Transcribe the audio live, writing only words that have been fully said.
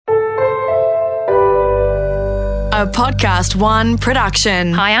A Podcast One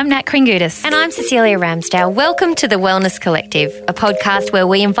production. Hi, I'm Nat Kringudis. And I'm Cecilia Ramsdale. Welcome to The Wellness Collective, a podcast where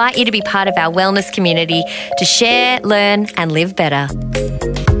we invite you to be part of our wellness community to share, learn and live better.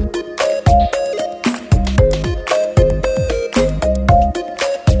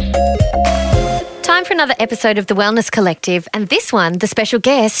 Time for another episode of The Wellness Collective, and this one, the special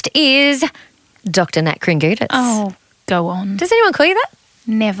guest is Dr. Nat Kringudis. Oh, go on. Does anyone call you that?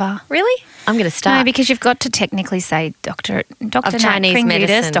 Never. Really? I'm going to start. No, because you've got to technically say Dr. Nat Chinese Kringudis,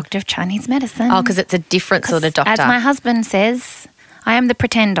 medicine. Doctor of Chinese Medicine. Oh, because it's a different sort of doctor. As my husband says, I am the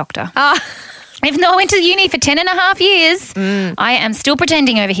pretend doctor. Oh. Even though I went to uni for 10 and a half years, I am still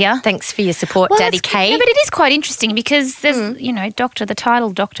pretending over here. Thanks for your support, Daddy K. No, but it is quite interesting because there's, doctor, the title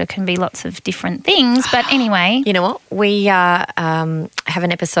doctor can be lots of different things. But anyway. You know what? We have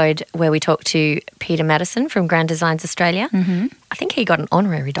an episode where we talk to Peter Madison from Grand Designs Australia. Mm-hmm. I think he got an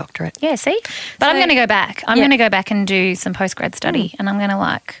honorary doctorate. Yeah, see? But I'm going to go back. I'm going to go back and do some postgrad study and I'm going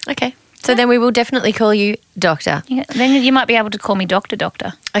to Okay. So then we will definitely call you doctor. Yeah, then you might be able to call me doctor.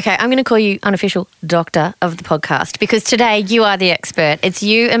 Okay, I'm going to call you unofficial doctor of the podcast because today you are the expert. It's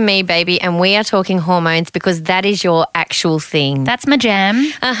you and me, baby, and we are talking hormones because that is your actual thing. That's my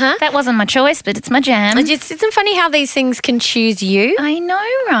jam. Uh-huh. That wasn't my choice, but it's my jam. Isn't it funny how these things can choose you? I know,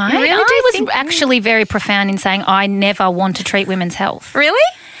 right? Really? I was actually very profound in saying I never want to treat women's health. Really?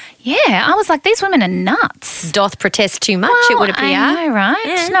 Yeah, I was like, these women are nuts. Doth protest too much, it would appear. I know, right?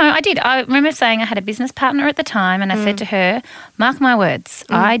 Yeah. No, I did. I remember saying I had a business partner at the time and I said to her, mark my words,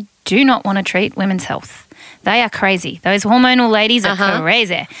 I do not want to treat women's health. They are crazy. Those hormonal ladies are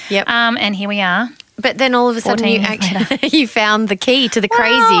crazy. Yep. And here we are. But then all of a sudden you found the key to the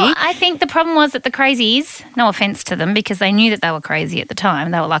crazy. Well, I think the problem was that the crazies, no offence to them because they knew that they were crazy at the time,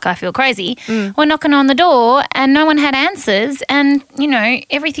 they were like, I feel crazy, were knocking on the door and no one had answers. And,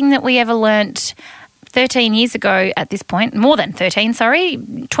 everything that we ever learnt 13 years ago at this point, more than 13,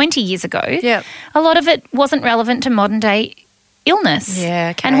 20 years ago, a lot of it wasn't relevant to modern day illness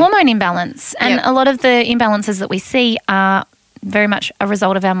and hormone imbalance. And a lot of the imbalances that we see are very much a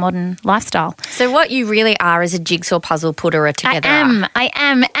result of our modern lifestyle. So what you really are is a jigsaw puzzle putter together. I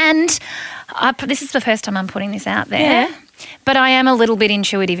am. And this is the first time I'm putting this out there. Yeah. But I am a little bit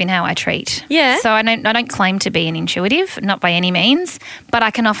intuitive in how I treat. Yeah. So I don't claim to be an intuitive, not by any means, but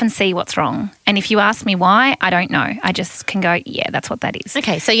I can often see what's wrong. And if you ask me why, I don't know. I just can go, yeah, that's what that is.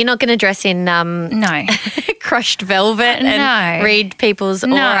 Okay, so you're not going to dress in no crushed velvet and read people's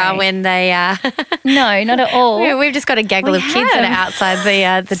aura when they No, not at all. We've just got a gaggle of kids that are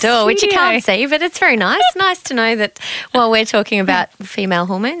outside the door, which you can't see, but it's very nice. Nice to know that while we're talking about female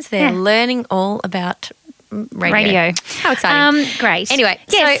hormones, they're learning all about radio. How exciting. Great. Anyway.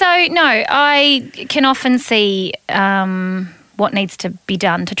 I can often see what needs to be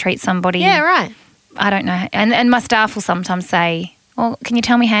done to treat somebody. Yeah, right. I don't know. And my staff will sometimes say, well, can you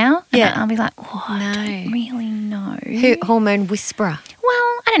tell me how? And I'll be like, I don't really know. Hormone whisperer.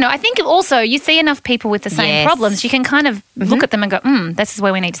 Well, I don't know. I think also you see enough people with the same problems, you can kind of look at them and go, this is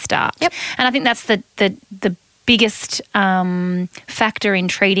where we need to start. Yep. And I think that's the biggest factor in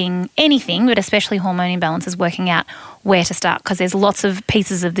treating anything, but especially hormone imbalances, working out where to start because there's lots of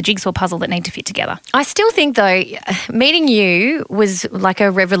pieces of the jigsaw puzzle that need to fit together. I still think, though, meeting you was like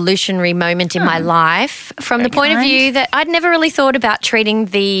a revolutionary moment in my life from the point of view that I'd never really thought about treating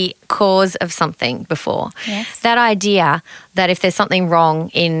the cause of something before. Yes. That idea that if there's something wrong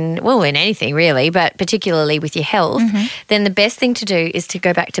in anything really, but particularly with your health, then the best thing to do is to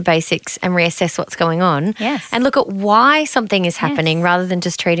go back to basics and reassess what's going on and look at why something is happening rather than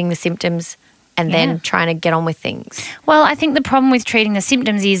just treating the symptoms and then trying to get on with things. Well, I think the problem with treating the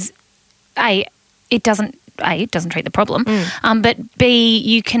symptoms is, it doesn't treat the problem, but B,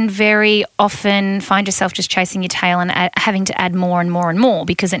 you can very often find yourself just chasing your tail and having to add more and more and more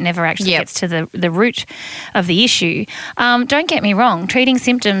because it never actually gets to the root of the issue. Don't get me wrong, treating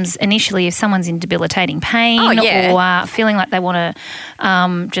symptoms initially if someone's in debilitating pain or feeling like they want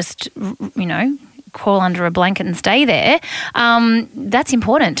to just, crawl under a blanket and stay there, that's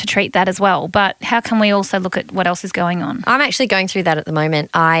important to treat that as well. But how can we also look at what else is going on? I'm actually going through that at the moment.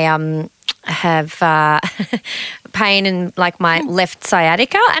 I have pain in like my left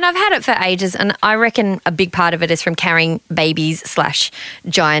sciatica and I've had it for ages and I reckon a big part of it is from carrying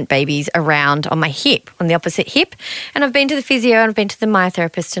babies/giant babies around on my hip, on the opposite hip. And I've been to the physio and I've been to the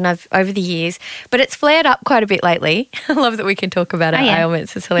myotherapist and I've over the years, but it's flared up quite a bit lately. I love that we can talk about our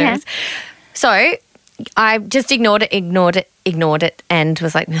ailments. It's hilarious. Yeah. So I just ignored it and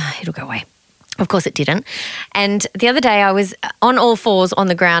was like, it'll go away. Of course it didn't. And the other day I was on all fours on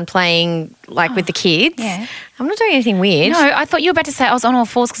the ground playing like with the kids. Yeah. I'm not doing anything weird. No, I thought you were about to say I was on all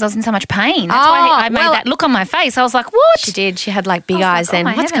fours because I was in so much pain. That's why I made that look on my face. I was like, what? She did. She had like big eyes then.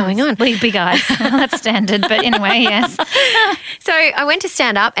 What's going on? Big eyes. Well, that's standard. But anyway, yes. So I went to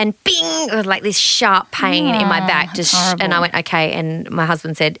stand up and bing, it was like this sharp pain in my back. And I went, okay. And my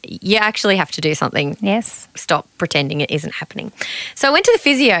husband said, you actually have to do something. Yes. Stop pretending it isn't happening. So I went to the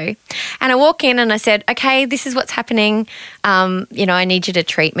physio and I walk in and I said, okay, this is what's happening. I need you to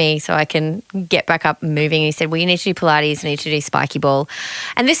treat me so I can get back up and moving. And he said, well, you need to do Pilates, you need to do spiky ball.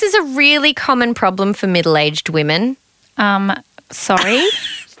 And this is a really common problem for middle-aged women. Sorry?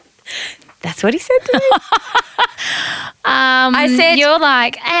 That's what he said to me. I said, you're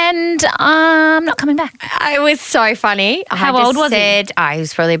like, and I'm not coming back. It was so funny. How old was he? I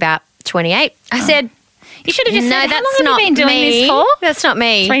was probably about 28. I said, you should have just said, how that's long have not you been doing me. this for? That's not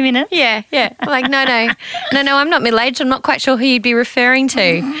me. 3 minutes? Yeah. I'm like, no, I'm not middle-aged. I'm not quite sure who you'd be referring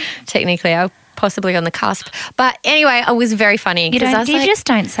to. Technically, I'm possibly on the cusp. But anyway, it was very funny. You just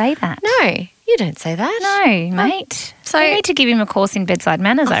don't say that. No, you don't say that. No, mate. So you need to give him a course in bedside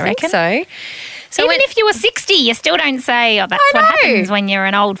manners, I reckon. So even if you were 60, you still don't say, oh, that's what happens when you're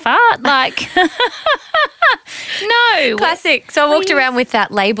an old fart. Like, no. Classic. So I walked around with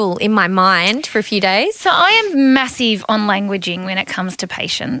that label in my mind for a few days. So I am massive on languaging when it comes to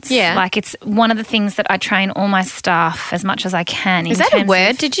patients. Yeah. Like it's one of the things that I train all my staff as much as I can. Is that a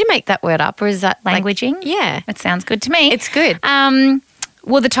word? Did you make that word up or is that languaging? Yeah. It sounds good to me. It's good.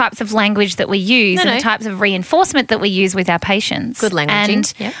 Well, the types of language that we use and the types of reinforcement that we use with our patients. Good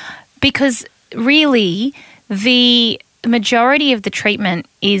languaging. And because really the majority of the treatment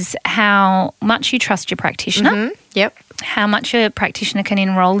is how much you trust your practitioner. Mm-hmm. Yep. How much a practitioner can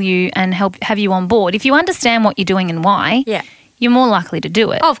enroll you and have you on board. If you understand what you're doing and why, you're more likely to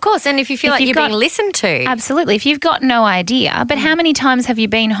do it. Oh, of course. And if you feel like you're being listened to. Absolutely. If you've got no idea, but how many times have you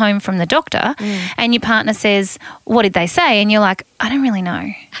been home from the doctor and your partner says, what did they say? And you're like, I don't really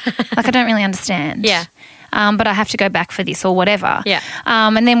know. Like, I don't really understand. Yeah. But I have to go back for this or whatever. Yeah.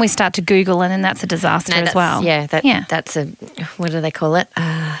 And then we start to Google and then that's a disaster as well. Yeah. That's a, what do they call it?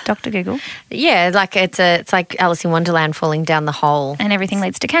 Dr. Google. Yeah, like it's like Alice in Wonderland falling down the hole. And everything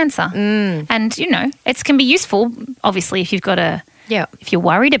leads to cancer. And, it can be useful, obviously, if you've got if you're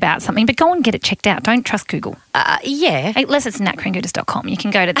worried about something, but go and get it checked out. Don't trust Google. Yeah. Unless it's natcrangooders.com. You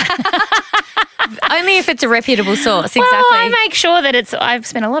can go to that. Only if it's a reputable source, exactly. Well, I make sure that I've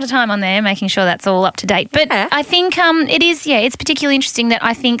spent a lot of time on there making sure that's all up to date. But I think it's particularly interesting that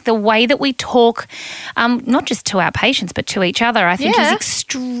I think the way that we talk, not just to our patients, but to each other, I think is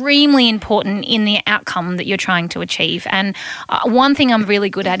extremely important in the outcome that you're trying to achieve. And one thing I'm really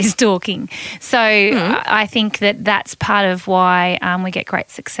good at is talking. So I think that that's part of why we get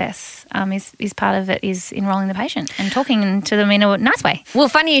great success. Is part of it is enrolling the patient and talking to them in a nice way. Well,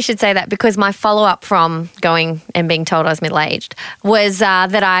 funny you should say that because my follow-up from going and being told I was middle-aged was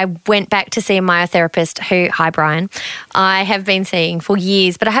that I went back to see a myotherapist who, hi Brian, I have been seeing for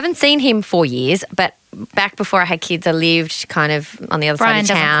years, but I haven't seen him for years, but back before I had kids, I lived kind of on the other side of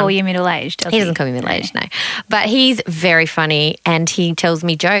town. Brian doesn't call you middle-aged, does he? He doesn't call me middle-aged, no. But he's very funny and he tells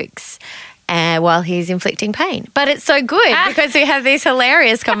me jokes while he's inflicting pain. But it's so good because we have this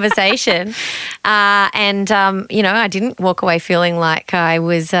hilarious conversation. I didn't walk away feeling like I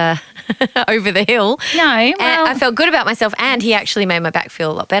was over the hill. No. Well, and I felt good about myself and he actually made my back feel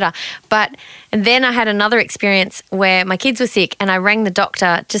a lot better. And then I had another experience where my kids were sick and I rang the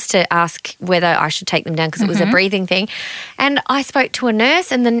doctor just to ask whether I should take them down because it was a breathing thing. And I spoke to a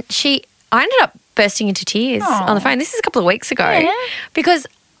nurse and then I ended up bursting into tears on the phone. This is a couple of weeks ago because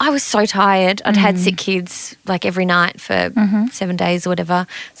I was so tired. I'd had sick kids like every night for 7 days or whatever.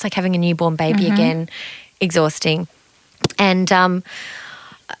 It's like having a newborn baby again, exhausting. And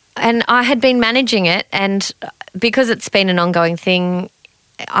I had been managing it and because it's been an ongoing thing,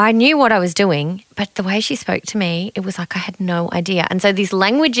 I knew what I was doing, but the way she spoke to me, it was like I had no idea. And so this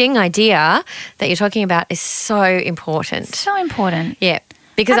languaging idea that you're talking about is so important. So important. Yeah.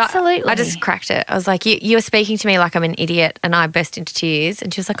 Because Absolutely. I just cracked it. I was like, you're speaking to me like I'm an idiot, and I burst into tears.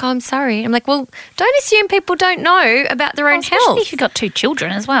 And she was like, oh, I'm sorry. I'm like, well, don't assume people don't know about their own health. Especially if you've got 2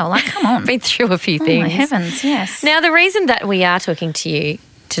 children as well. Like, come on. Been through a few things. Oh, my heavens, yes. Now, the reason that we are talking to you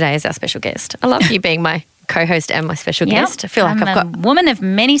today as our special guest, I love you being my co-host and my special guest. I feel like I've got a woman of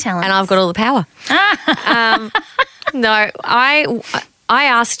many talents. And I've got all the power. No, I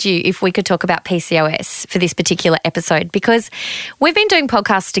asked you if we could talk about PCOS for this particular episode because we've been doing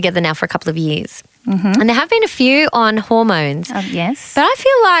podcasts together now for a couple of years and there have been a few on hormones. Yes. But I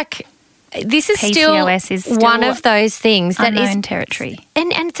feel like this is PCOS is still one of those things that is unknown territory.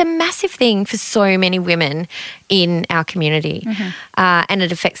 And it's a massive thing for so many women in our community. And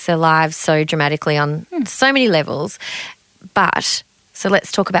it affects their lives so dramatically on so many levels. But, so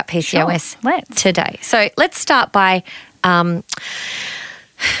let's talk about PCOS today. So let's start by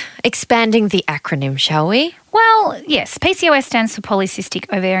expanding the acronym, shall we? Well, yes, PCOS stands for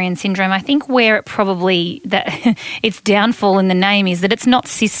polycystic ovarian syndrome. I think where it probably, that its downfall in the name is that it's not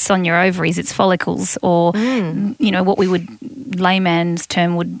cysts on your ovaries, it's follicles or, what we would, layman's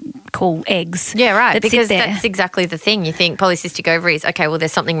term would call eggs. Yeah, right, because that's exactly the thing. You think polycystic ovaries, okay, well,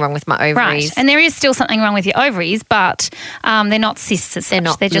 there's something wrong with my ovaries. Right, and there is still something wrong with your ovaries, but they're not cysts as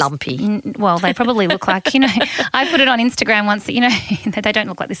such. They're just lumpy. Well, they probably look like, I put it on Instagram once that, they don't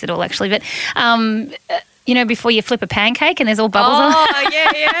look like this at all actually, but before you flip a pancake and there's all bubbles on it. Oh,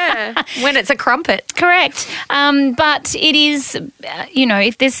 yeah. When it's a crumpet. Correct. But it is,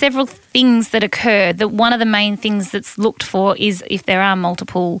 if there's several things that occur, that one of the main things that's looked for is if there are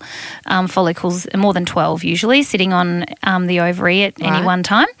multiple follicles, more than 12 usually, sitting on the ovary at any one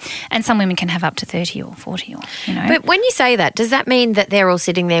time. And some women can have up to 30 or 40 or. But when you say that, does that mean that they're all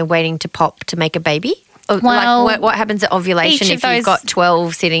sitting there waiting to pop to make a baby? Well, what happens at ovulation if you've got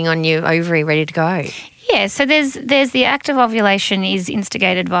 12 sitting on your ovary ready to go? Yeah, so there's the act of ovulation is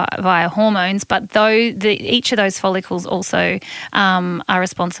instigated via hormones, but each of those follicles also are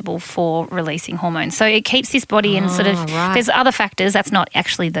responsible for releasing hormones. So it keeps this body in sort of. Right. There's other factors. That's not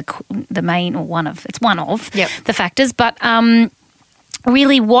actually the main or one of. It's one of the factors, but.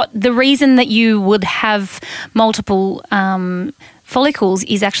 Really, the reason that you would have multiple follicles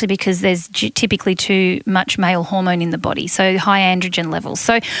is actually because there's typically too much male hormone in the body, so high androgen levels.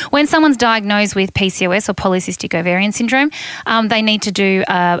 So when someone's diagnosed with PCOS or polycystic ovarian syndrome, they need to do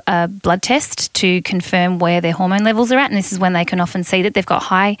a blood test to confirm where their hormone levels are at, and this is when they can often see that they've got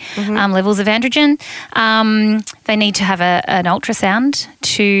high levels of androgen. They need to have an ultrasound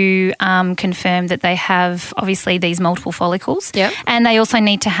to confirm that they have, obviously, these multiple follicles. Yep. And they also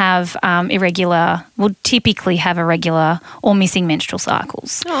need to have typically have irregular or missing menstrual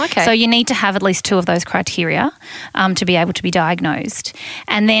cycles. Oh, okay. So you need to have at least two of those criteria to be able to be diagnosed.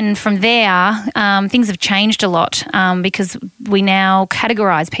 And then from there, things have changed a lot because we now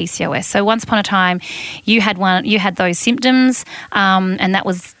categorise PCOS. So once upon a time, you had those symptoms, and that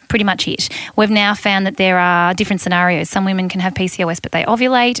was pretty much it. We've now found that there are different scenarios. Some women can have PCOS, but they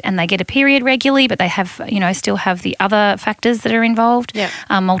ovulate and they get a period regularly, but they have, still have the other factors that are involved,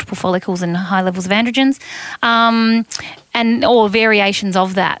 multiple follicles and high levels of androgens, or variations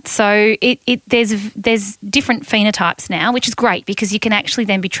of that. So there's different phenotypes now, which is great because you can actually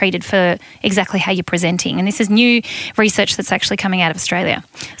then be treated for exactly how you're presenting. And this is new research that's actually coming out of Australia.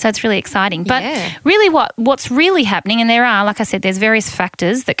 So it's really exciting. But really what's really happening, and there are, like I said, there's various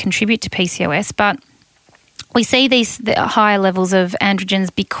factors that contribute to PCOS, but we see the higher levels of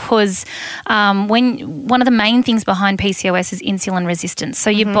androgens because when one of the main things behind PCOS is insulin resistance. So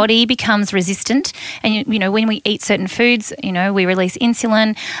your body becomes resistant, and when we eat certain foods, we release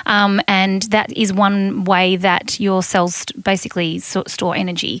insulin, and that is one way that your cells basically store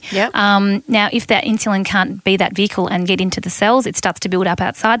energy. Yep. Now, if that insulin can't be that vehicle and get into the cells, it starts to build up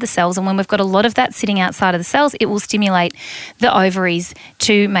outside the cells, and when we've got a lot of that sitting outside of the cells, it will stimulate the ovaries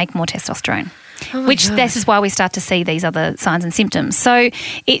to make more testosterone. This is why we start to see these other signs and symptoms. So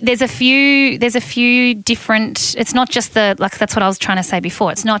there's a few different. It's not just that's what I was trying to say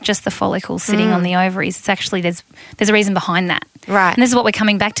before. It's not just the follicles sitting on the ovaries. It's actually there's a reason behind that. Right. And this is what we're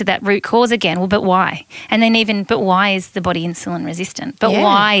coming back to, that root cause again. Well, but why? And then but why is the body insulin resistant? But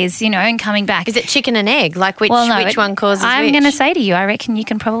why is and coming back? Is it chicken and egg? Like which one causes which? I'm going to say to you, I reckon you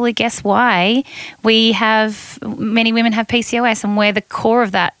can probably guess why many women have PCOS and where the core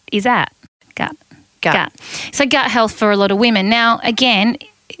of that is at. Gut. So gut health for a lot of women. Now, again,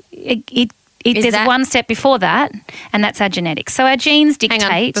 there's one step before that, and that's our genetics. So our genes dictate.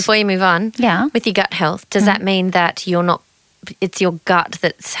 Hang on, before you move on. Yeah. With your gut health, does that mean that it's your gut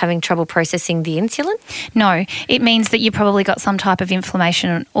that's having trouble processing the insulin? No, it means that you probably got some type of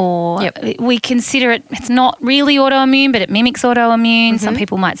inflammation, or we consider it's not really autoimmune, but it mimics autoimmune. Some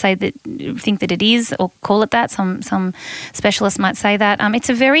people might think that it is, or call it that. Some specialists might say that. It's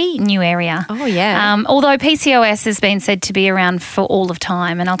a very new area. Oh, yeah. Although PCOS has been said to be around for all of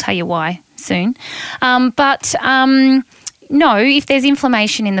time, and I'll tell you why soon. No, if there's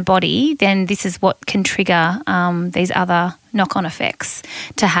inflammation in the body, then this is what can trigger these other knock-on effects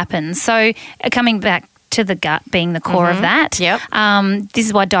to happen. So coming back to the gut being the core of that. Yep. This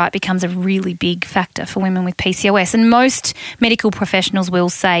is why diet becomes a really big factor for women with PCOS. And most medical professionals will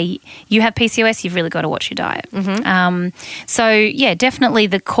say, you have PCOS, you've really got to watch your diet. Definitely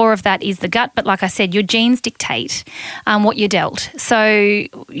the core of that is the gut. But like I said, your genes dictate what you're dealt. So,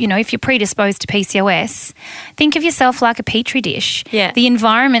 if you're predisposed to PCOS, think of yourself like a petri dish. Yeah. The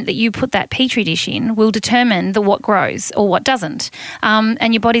environment that you put that petri dish in will determine what grows or what doesn't.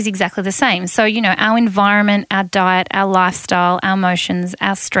 And your body's exactly the same. So, our environment, our diet, our lifestyle, our emotions,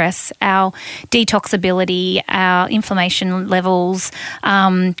 our stress, our detoxability, our inflammation levels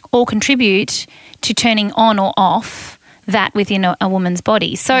all contribute to turning on or off that within a woman's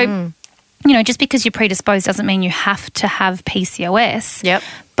body. So, just because you're predisposed doesn't mean you have to have PCOS. Yep.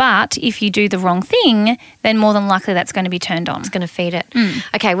 But if you do the wrong thing, then more than likely that's going to be turned on. It's going to feed it.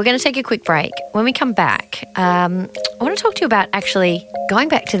 Okay, we're going to take a quick break. When we come back, I want to talk to you about actually going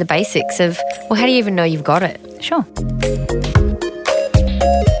back to the basics of, how do you even know you've got it? Sure.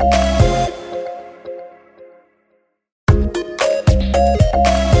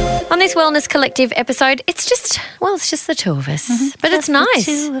 On this Wellness Collective episode, it's just the two of us. But it's nice.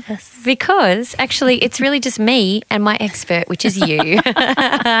 The two of us. Because actually it's really just me and my expert, which is you. And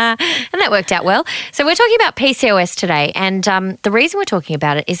that worked out well. So we're talking about PCOS today. And the reason we're talking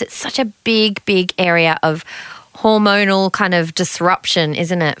about it is it's such a big, big area of hormonal kind of disruption,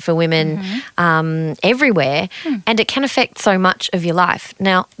 isn't it, for women everywhere, and it can affect so much of your life.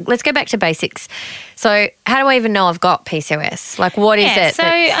 Now, let's go back to basics. So how do I even know I've got PCOS? Like, what is it? So,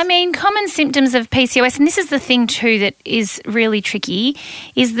 common symptoms of PCOS, and this is the thing too that is really tricky,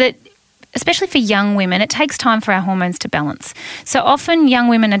 is that especially for young women, it takes time for our hormones to balance. So often young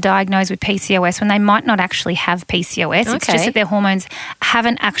women are diagnosed with PCOS when they might not actually have PCOS. Okay. It's just that their hormones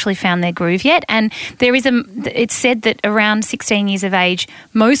haven't actually found their groove yet. And it's said that around 16 years of age,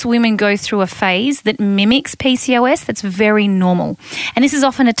 most women go through a phase that mimics PCOS that's very normal. And this is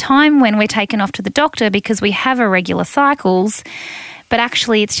often a time when we're taken off to the doctor because we have irregular cycles, but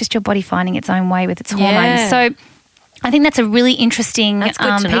actually it's just your body finding its own way with its hormones. So I think that's a really interesting piece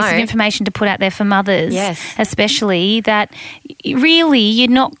of information to put out there for mothers, especially, that really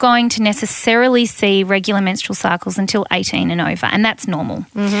you're not going to necessarily see regular menstrual cycles until 18 and over, and that's normal.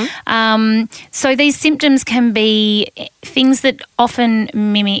 So these symptoms can be things that often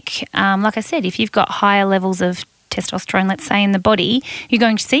mimic, like I said, if you've got higher levels of testosterone, let's say, in the body, you're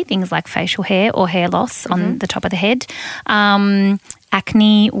going to see things like facial hair or hair loss on the top of the head,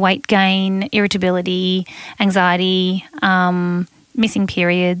 acne, weight gain, irritability, anxiety, missing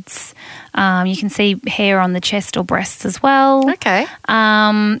periods. You can see hair on the chest or breasts as well. Okay.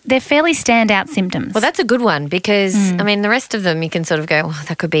 They're fairly standout symptoms. Well, that's a good one because, the rest of them you can sort of go,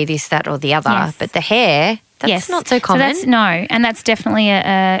 that could be this, that or the other. Yes. But the hair, that's not so common. And that's definitely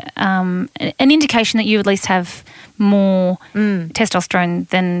an indication that you at least have more testosterone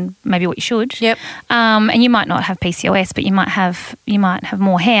than maybe what you should. Yep. And you might not have PCOS, but you might have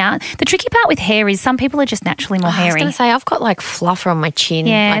more hair. The tricky part with hair is some people are just naturally more hairy. I was going to say, I've got like fluff on my chin.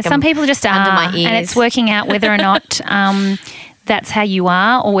 Yeah, like some people just under are, my ears. and it's working out whether or not that's how you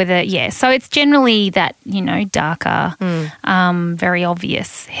are, or whether, so it's generally that, darker, very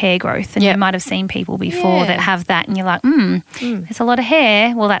obvious hair growth. And you might have seen people before that have that and you're like, there's a lot of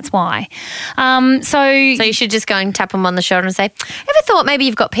hair. Well, that's why. So you should just go and tap them on the shoulder and say, ever thought maybe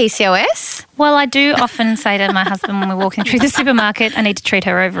you've got PCOS? Well, I do often say to my husband when we're walking through the supermarket, I need to treat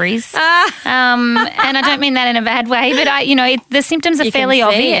her ovaries. And I don't mean that in a bad way, but the symptoms are fairly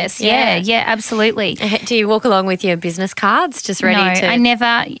obvious. Yeah, absolutely. Do you walk along with your business cards just ready to? I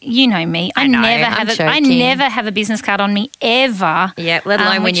never, you know me, I never have a business card on me ever. Yeah, let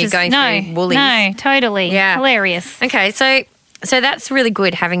alone when you're going through Woolies. No, totally. Yeah. Hilarious. Okay, so that's really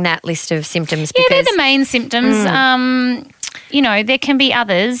good having that list of symptoms. Yeah, they're the main symptoms. There can be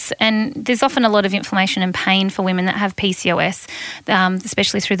others, and there's often a lot of inflammation and pain for women that have PCOS,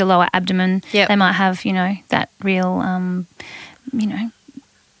 especially through the lower abdomen. Yep. They might have, that real,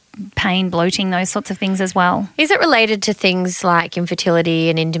 pain, bloating, those sorts of things as well. Is it related to things like infertility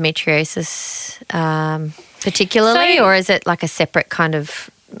and endometriosis particularly, or is it like a separate kind of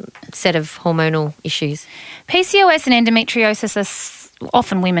set of hormonal issues? PCOS and endometriosis are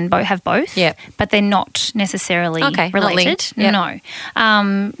often women have both, but they're not necessarily related. No.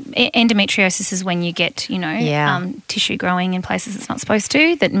 Endometriosis is when you get, tissue growing in places it's not supposed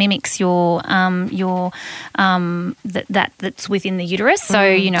to that mimics your that's within the uterus. So,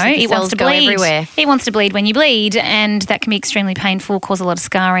 it wants to bleed everywhere. It wants to bleed when you bleed, and that can be extremely painful, cause a lot of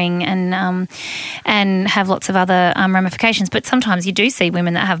scarring, and have lots of other ramifications. But sometimes you do see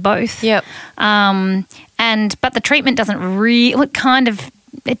women that have both. Yep. But the treatment doesn't really, it kind of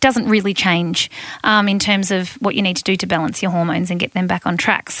it doesn't really change in terms of what you need to do to balance your hormones and get them back on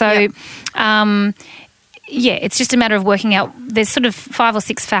track. So, it's just a matter of working out. There's sort of 5 or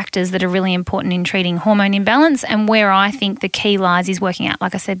 6 factors that are really important in treating hormone imbalance, and where I think the key lies is working out,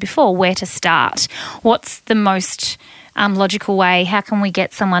 like I said before, where to start. What's the most logical way? How can we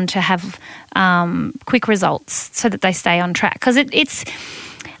get someone to have quick results so that they stay on track? Because it's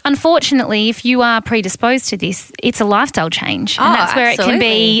unfortunately, if you are predisposed to this, it's a lifestyle change. And that's where absolutely. It can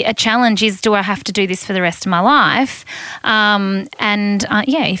be a challenge is, do I have to do this for the rest of my life?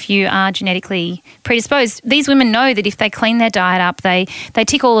 If you are genetically predisposed, these women know that if they clean their diet up, they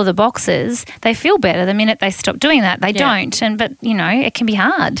tick all of the boxes, they feel better. The minute they stop doing that, they don't. But, it can be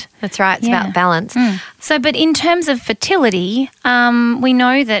hard. That's right. It's about balance. So, but in terms of fertility, we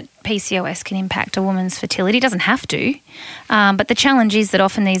know that PCOS can impact a woman's fertility. It doesn't have to. But the challenge is that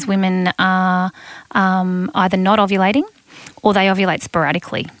often these women are either not ovulating or they ovulate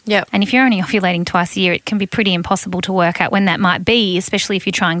sporadically. Yep. And if you're only ovulating twice a year, it can be pretty impossible to work out when that might be, especially if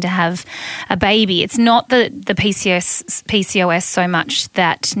you're trying to have a baby. It's not the PCOS so much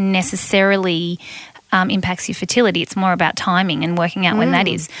that necessarily impacts your fertility. It's more about timing and working out when that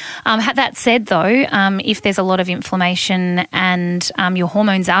is. That said, though, if there's a lot of inflammation and your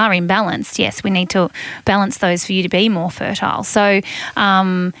hormones are imbalanced, yes, we need to balance those for you to be more fertile. So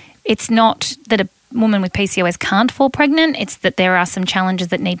it's not that a woman with PCOS can't fall pregnant. It's that there are some challenges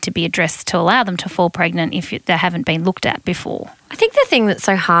that need to be addressed to allow them to fall pregnant if they haven't been looked at before. I think the thing that's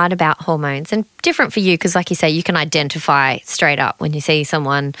so hard about hormones, and different for you because like you say, you can identify straight up when you see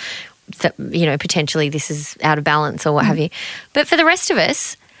someone that, potentially this is out of balance or what have you. But for the rest of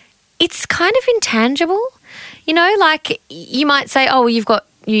us, it's kind of intangible. Like you might say, oh,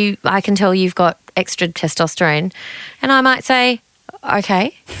 I can tell you've got extra testosterone. And I might say,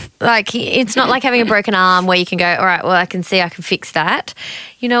 okay. Like it's not like having a broken arm where you can go, all right, well, I can see I can fix that.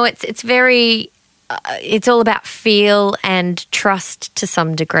 It's very... it's all about feel and trust to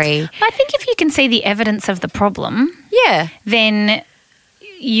some degree. I think if you can see the evidence of the problem, then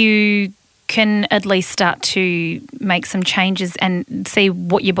you can at least start to make some changes and see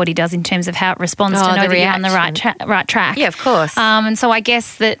what your body does in terms of how it responds to know that you're on the right track. Yeah, of course. And so I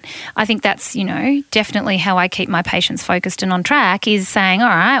think that's, definitely how I keep my patients focused and on track is saying, all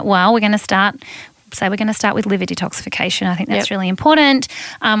right, well, we're going to start with liver detoxification. I think that's really important.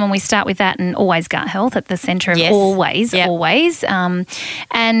 And we start with that and always gut health at the centre of always.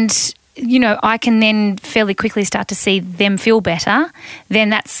 And I can then fairly quickly start to see them feel better, then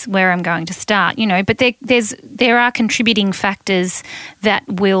that's where I'm going to start, But there are contributing factors that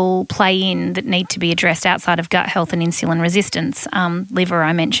will play in that need to be addressed outside of gut health and insulin resistance. Liver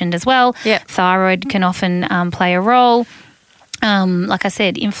I mentioned as well. Yep. Thyroid can often play a role. Like I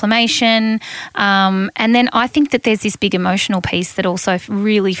said, inflammation. And then I think that there's this big emotional piece that also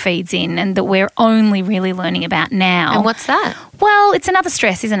really feeds in and that we're only really learning about now. And what's that? Well, it's another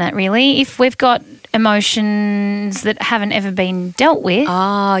stress, isn't it, really? If we've got emotions that haven't ever been dealt with,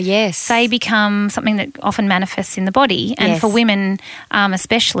 they become something that often manifests in the body. And for women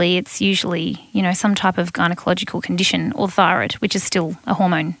especially, it's usually, some type of gynecological condition or thyroid, which is still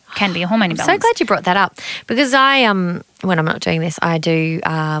can be a hormone imbalance. So glad you brought that up because when I'm not doing this, I do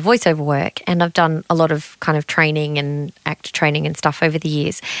voiceover work and I've done a lot of kind of training and actor training and stuff over the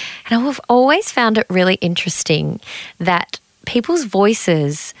years. And I've always found it really interesting that people's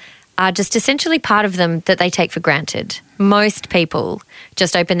voices are just essentially part of them that they take for granted. Most people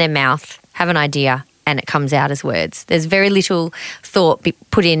just open their mouth, have an idea, and it comes out as words. There's very little thought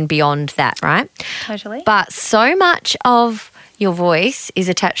put in beyond that, right? Totally. But so much of your voice is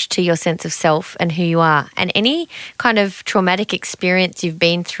attached to your sense of self and who you are. And any kind of traumatic experience you've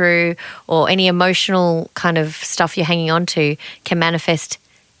been through or any emotional kind of stuff you're hanging on to can manifest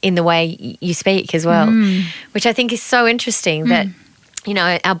in the way you speak as well, which I think is so interesting that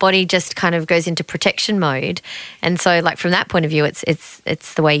our body just kind of goes into protection mode. And so like from that point of view, it's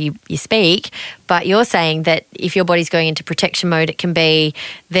the way you speak. But you're saying that if your body's going into protection mode, it can be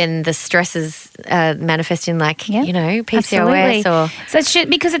then the stresses manifest in PCOS absolutely. or... So it's just,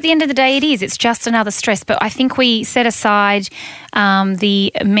 because at the end of the day it's just another stress. But I think we set aside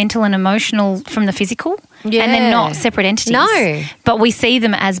the mental and emotional from the physical. Yeah. And they're not separate entities. No. But we see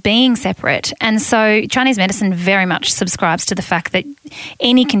them as being separate. And so Chinese medicine very much subscribes to the fact that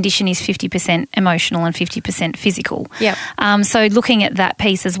any condition is 50% emotional and 50% physical. Yep. So looking at that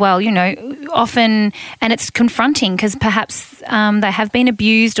piece as well, often, and it's confronting because perhaps they have been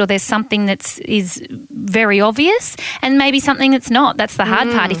abused or there's something is very obvious and maybe something that's not. That's the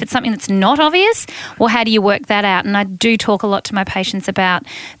hard part. If it's something that's not obvious, well, how do you work that out? And I do talk a lot to my patients about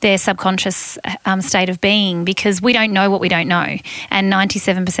their subconscious state of being being, because we don't know what we don't know, and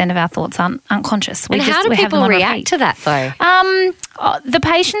 97% of our thoughts aren't unconscious. And how do people react to that though? The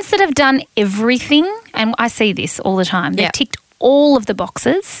patients that have done everything, and I see this all the time, they've Yep. ticked all of the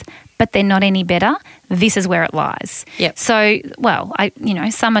boxes, but they're not any better. This is where it lies. Yep. So,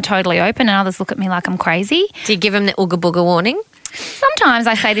 some are totally open and others look at me like I'm crazy. Do you give them the ooga booga warning? Sometimes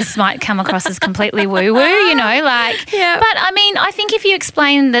I say this might come across as completely woo-woo, Yeah. But I mean, I think if you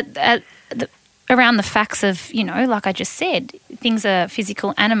explain that around the facts of, like I just said, things are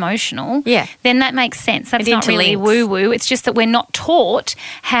physical and emotional, Yeah. then that makes sense. That's not really interlinks. woo-woo. It's just that we're not taught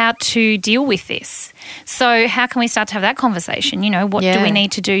how to deal with this. So how can we start to have that conversation? What do we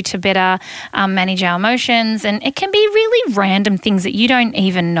need to do to better manage our emotions? And it can be really random things that you don't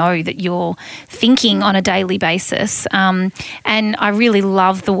even know that you're thinking on a daily basis. And I really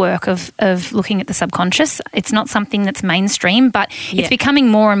love the work of looking at the subconscious. It's not something that's mainstream, but it's becoming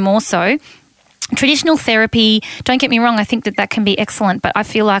more and more so. Traditional therapy, don't get me wrong, I think that can be excellent, but I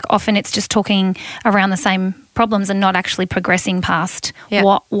feel like often it's just talking around the same problems and not actually progressing past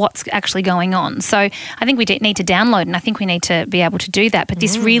what's actually going on. So I think we need to download, and I think we need to be able to do that. But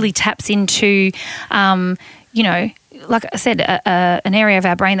this really taps into, like I said, an area of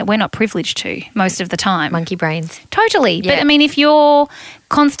our brain that we're not privileged to most of the time. Monkey brains. Totally. Yeah. But I mean, if you're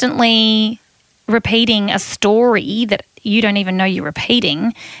constantly repeating a story that you don't even know you're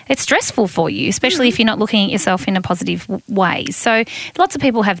repeating, it's stressful for you, especially if you're not looking at yourself in a positive way. So lots of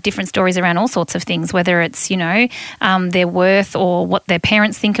people have different stories around all sorts of things, whether it's, their worth or what their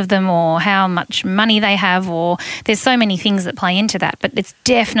parents think of them or how much money they have, or there's so many things that play into that. But it's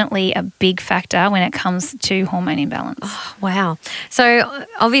definitely a big factor when it comes to hormone imbalance. Oh, wow. So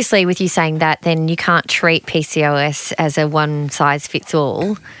obviously with you saying that, then you can't treat PCOS as a one size fits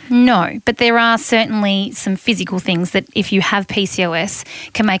all. No, but there are certainly some physical things that if you have PCOS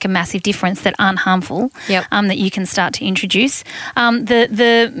can make a massive difference that aren't harmful, that you can start to introduce.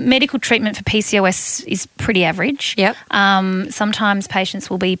 The medical treatment for PCOS is pretty average. Yep. Sometimes patients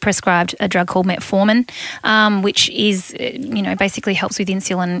will be prescribed a drug called metformin, which is, basically helps with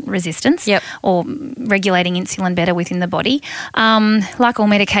insulin resistance or regulating insulin better within the body. Like all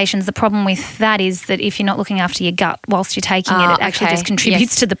medications, the problem with that is that if you're not looking after your gut whilst you're taking it actually just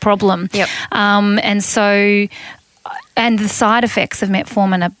contributes to the problem. Yep. And the side effects of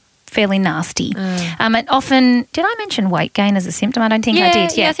metformin are fairly nasty. And often, did I mention weight gain as a symptom? I don't think I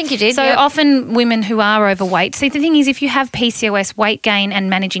did. Yeah, I think you did. So often women who are overweight, see the thing is if you have PCOS, weight gain and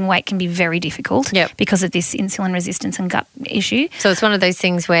managing weight can be very difficult because of this insulin resistance and gut issue. So it's one of those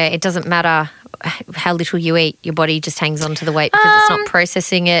things where it doesn't matter how little you eat, your body just hangs on to the weight because it's not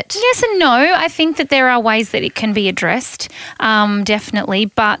processing it. Yes and no. I think that there are ways that it can be addressed, definitely.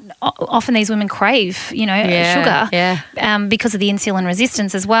 But often these women crave, sugar because of the insulin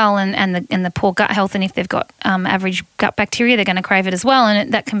resistance as well, and the poor gut health. And if they've got average gut bacteria, they're going to crave it as well,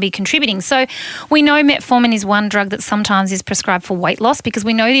 and that can be contributing. So we know metformin is one drug that sometimes is prescribed for weight loss because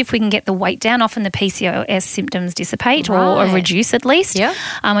we know that if we can get the weight down, often the PCOS symptoms dissipate or reduce at least,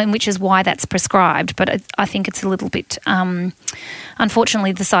 and which is why that's prescribed. But I think it's a little bit,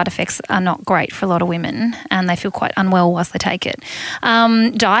 unfortunately, the side effects are not great for a lot of women and they feel quite unwell whilst they take it.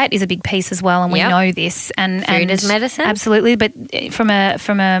 Diet is a big piece as well, and we know this. And food is medicine? Absolutely, but from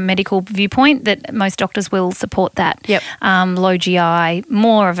a medical viewpoint, that most doctors will support that. Low GI,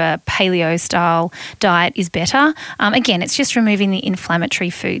 more of a paleo-style diet is better. Again, it's just removing the inflammatory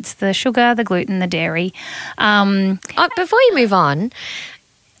foods, the sugar, the gluten, the dairy. Before you move on,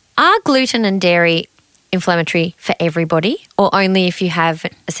 are gluten and dairy inflammatory for everybody or only if you have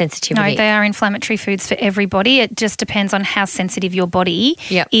a sensitivity? No, they are inflammatory foods for everybody. It just depends on how sensitive your body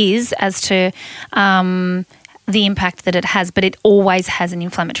is as to the impact that it has, but it always has an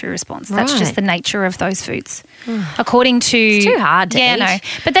inflammatory response. That's just the nature of those foods. According to... It's too hard to eat. No.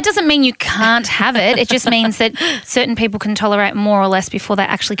 But that doesn't mean you can't have it. It just means that certain people can tolerate more or less before they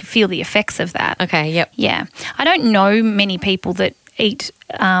actually can feel the effects of that. Okay, yep. Yeah. I don't know many people that eat,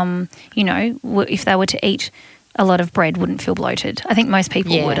 if they were to eat a lot of bread, wouldn't feel bloated. I think most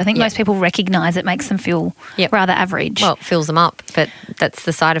people would. I think most people recognise it makes them feel rather average. Well, it fills them up, but that's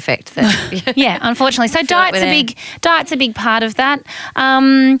the side effect. Yeah, unfortunately. So diet's a big part of that.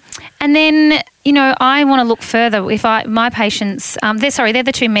 And then, I want to look further. If my patients, they're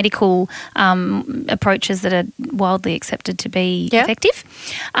the two medical approaches that are widely accepted to be effective.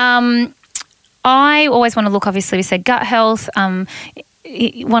 I always want to look, obviously, we said gut health.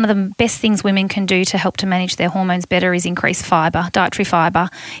 One of the best things women can do to help to manage their hormones better is increase fibre. Dietary fibre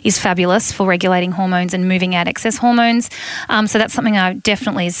is fabulous for regulating hormones and moving out excess hormones. So that's something I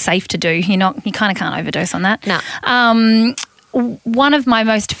definitely is safe to do. You kind of can't overdose on that. No. one of my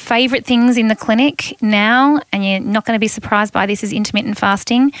most favourite things in the clinic now, and you're not going to be surprised by this, is intermittent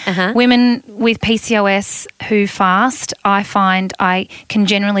fasting. Women with PCOS who fast, I find I can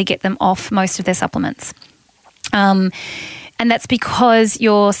generally get them off most of their supplements. And that's because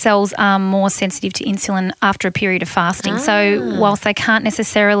your cells are more sensitive to insulin after a period of fasting. So whilst they can't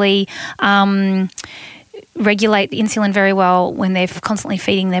necessarily regulate the insulin very well when they're constantly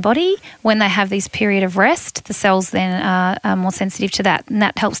feeding their body, when they have this period of rest, the cells then are more sensitive to that, and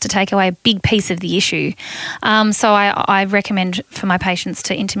that helps to take away a big piece of the issue. So I recommend for my patients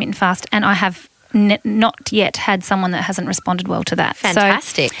to intermittent fast, and I have not yet had someone that hasn't responded well to that.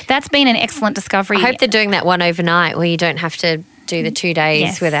 Fantastic. So that's been an excellent discovery. I hope they're doing that one overnight where you don't have to do the 2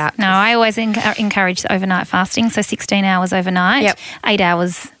 days without. No, I always encourage overnight fasting, so 16 hours overnight, 8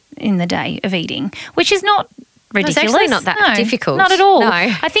 hours in the day of eating, which is not ridiculous. It's actually not that difficult. Not at all. No.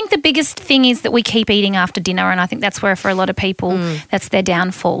 I think the biggest thing is that we keep eating after dinner, and I think that's where for a lot of people that's their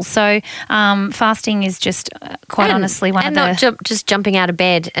downfall. So fasting is just quite honestly one of the... And not just jumping out of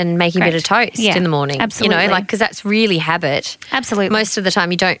bed and making a bit of toast in the morning. Absolutely. You know, because that's really habit. Absolutely. Most of the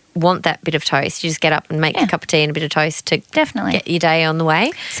time you don't want that bit of toast. You just get up and make a cup of tea and a bit of toast to get your day on the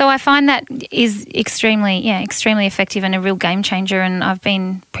way. So I find that is extremely effective and a real game changer, and I've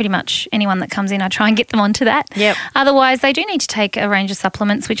been pretty much anyone that comes in, I try and get them onto that. Yep. Otherwise, they do need to take a range of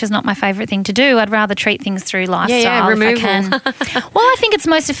supplements, which is not my favourite thing to do. I'd rather treat things through lifestyle if I can. Well, I think it's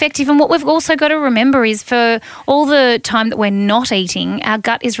most effective, and what we've also got to remember is for all the time that we're not eating, our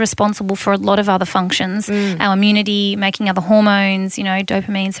gut is responsible for a lot of other functions, our immunity, making other hormones,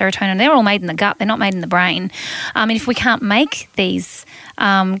 dopamine, serotonin, they're all made in the gut. They're not made in the brain. And if we can't make these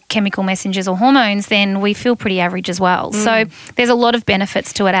chemical messengers or hormones, then we feel pretty average as well. So there's a lot of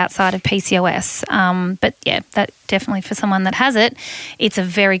benefits to it outside of PCOS. But yeah, that definitely for someone that has it, it's a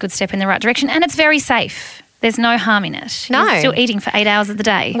very good step in the right direction, and it's very safe. There's no harm in it. No. You're still eating for 8 hours of the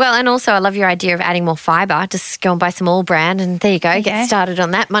day. Well, and also I love your idea of adding more fibre. Just go and buy some All Brand and there you go. Get started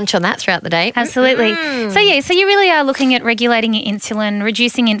on that. Munch on that throughout the day. Absolutely. So you really are looking at regulating your insulin,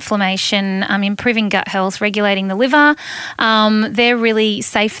 reducing inflammation, improving gut health, regulating the liver. They're really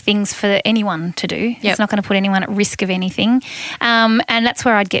safe things for anyone to do. It's not going to put anyone at risk of anything. And that's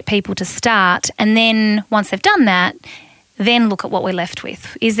where I'd get people to start. And then once they've done that, then look at what we're left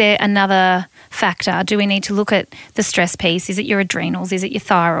with. Is there another factor? Do we need to look at the stress piece? Is it your adrenals? Is it your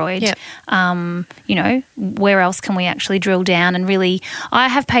thyroid? Where else can we actually drill down and really... I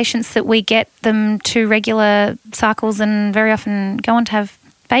have patients that we get them to regular cycles and very often go on to have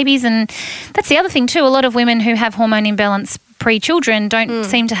babies, and that's the other thing too. A lot of women who have hormone imbalance pre-children don't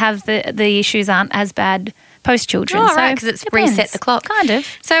seem to have the issues aren't as bad post-children. Oh, right, because it's reset the clock. Kind of.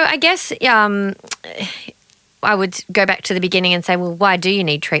 So I guess... I would go back to the beginning and say, well, why do you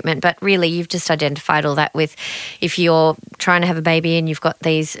need treatment? But really, you've just identified all that with if you're trying to have a baby and you've got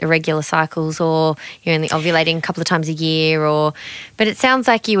these irregular cycles, or you're only ovulating a couple of times a year, but it sounds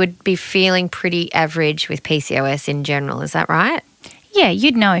like you would be feeling pretty average with PCOS in general. Is that right? Yeah,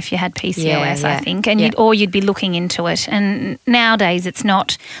 you'd know if you had PCOS, I think, and you'd be looking into it. And nowadays, it's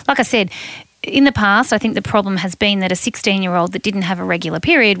not, like I said, in the past, I think the problem has been that a 16-year-old that didn't have a regular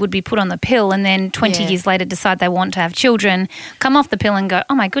period would be put on the pill and then 20 years later decide they want to have children, come off the pill and go,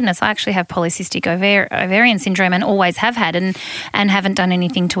 oh my goodness, I actually have polycystic ovarian syndrome and always have had and haven't done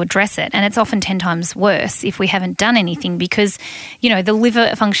anything to address it. And it's often 10 times worse if we haven't done anything because, the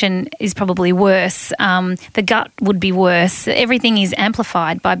liver function is probably worse. The gut would be worse. Everything is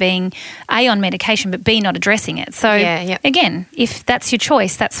amplified by being A, on medication, but B, not addressing it. So again, if that's your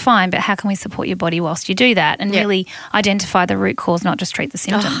choice, that's fine, but how can we support your body whilst you do that and really identify the root cause, not just treat the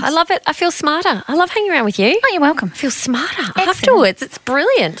symptoms. Oh, I love it. I feel smarter. I love hanging around with you. Oh, you're welcome. I feel smarter afterwards. It's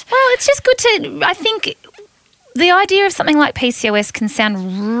brilliant. Well, it's just good to, I think, the idea of something like PCOS can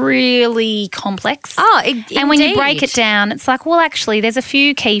sound really complex. Oh, and when you break it down, it's like, well, actually, there's a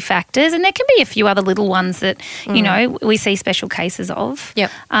few key factors and there can be a few other little ones that, we see special cases of.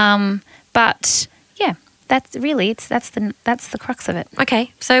 Yep. But yeah. That's the crux of it.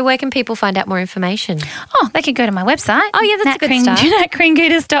 Okay, so where can people find out more information? Oh, they could go to my website. Oh, yeah, that's a good start.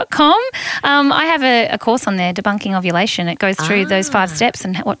 natcringootis.com. I have a course on there, Debunking Ovulation. It goes through those 5 steps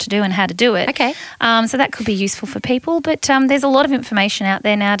and what to do and how to do it. Okay. So that could be useful for people. But there's a lot of information out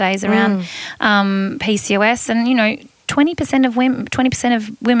there nowadays around PCOS and, 20%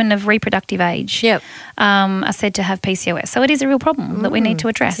 of women of reproductive age are said to have PCOS. So it is a real problem that we need to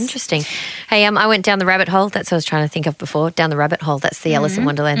address. That's interesting. Hey, I went down the rabbit hole. That's what I was trying to think of before. Down the rabbit hole. That's the Alice in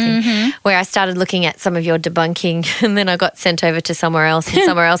Wonderland thing, where I started looking at some of your debunking and then I got sent over to somewhere else and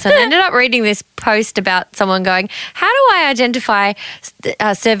I ended up reading this post about someone going, how do I identify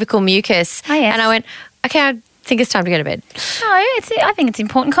cervical mucus? Oh, yes. And I went, okay, think it's time to go to bed. No, I think it's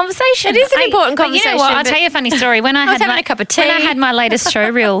important conversation. It is an important conversation. But you know what? I'll tell you a funny story. When I was having a cup of tea. When I had my latest show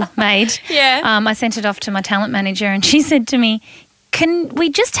reel made, Yeah. I sent it off to my talent manager, and she said to me, "Can we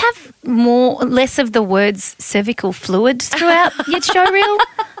just have less of the words cervical fluid throughout your show reel?"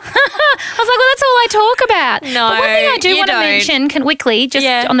 I was like, well, that's all I talk about. No, but one thing I do you want to don't. mention quickly,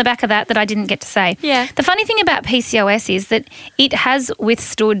 just on the back of that I didn't get to say. Yeah. The funny thing about PCOS is that it has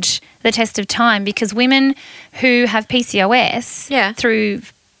withstood the test of time, because women who have PCOS through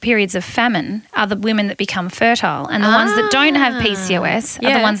periods of famine are the women that become fertile, and the ones that don't have PCOS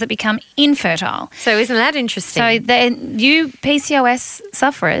are the ones that become infertile. So isn't that interesting? So you PCOS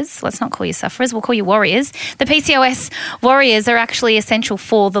sufferers, let's not call you sufferers, we'll call you warriors. The PCOS warriors are actually essential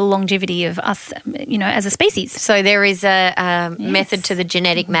for the longevity of us, as a species. So there is a method to the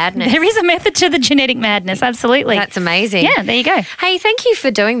genetic madness. There is a method to the genetic madness, absolutely. That's amazing. Yeah, there you go. Hey, thank you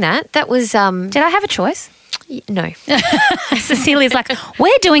for doing that. That was... Did I have a choice? No. Cecilia's like,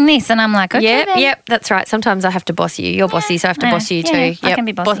 we're doing this. And I'm like, okay, then. Yep, that's right. Sometimes I have to boss you. You're bossy, so I have to boss you too. Yeah, Yep. I can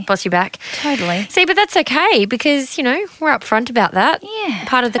be bossy. Boss you back. Totally. See, but that's okay because, we're upfront about that. Yeah,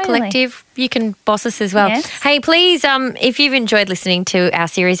 Part of the totally. collective. You can boss us as well. Yes. Hey, please, if you've enjoyed listening to our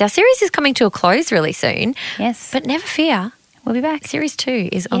series is coming to a close really soon. Yes. But never fear. We'll be back. Series 2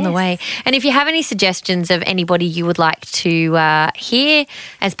 is on the way. And if you have any suggestions of anybody you would like to hear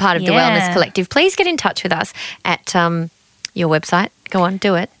as part of the Wellness Collective, please get in touch with us at your website. Go on,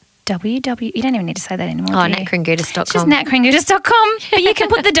 do it. You don't even need to say that anymore. Oh, do you? natcringutis.com. It's just natcringutis.com, but you can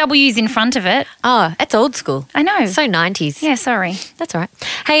put the W's in front of it. Oh, it's old school. I know. So 90s. Yeah, sorry. That's all right.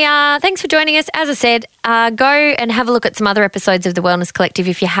 Hey, thanks for joining us. As I said, go and have a look at some other episodes of the Wellness Collective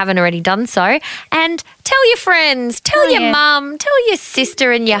if you haven't already done so. And tell your friends, tell your mum, tell your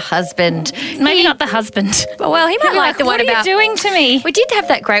sister and your husband. Maybe not the husband. Well, he might like the one what about... What are you doing to me? We did have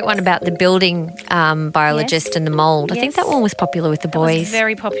that great one about the building biologist and the mould. I think that one was popular with the boys. It was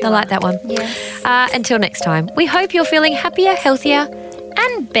very popular. I like that one. Yes. Until next time, we hope you're feeling happier, healthier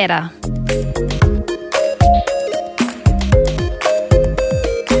and better.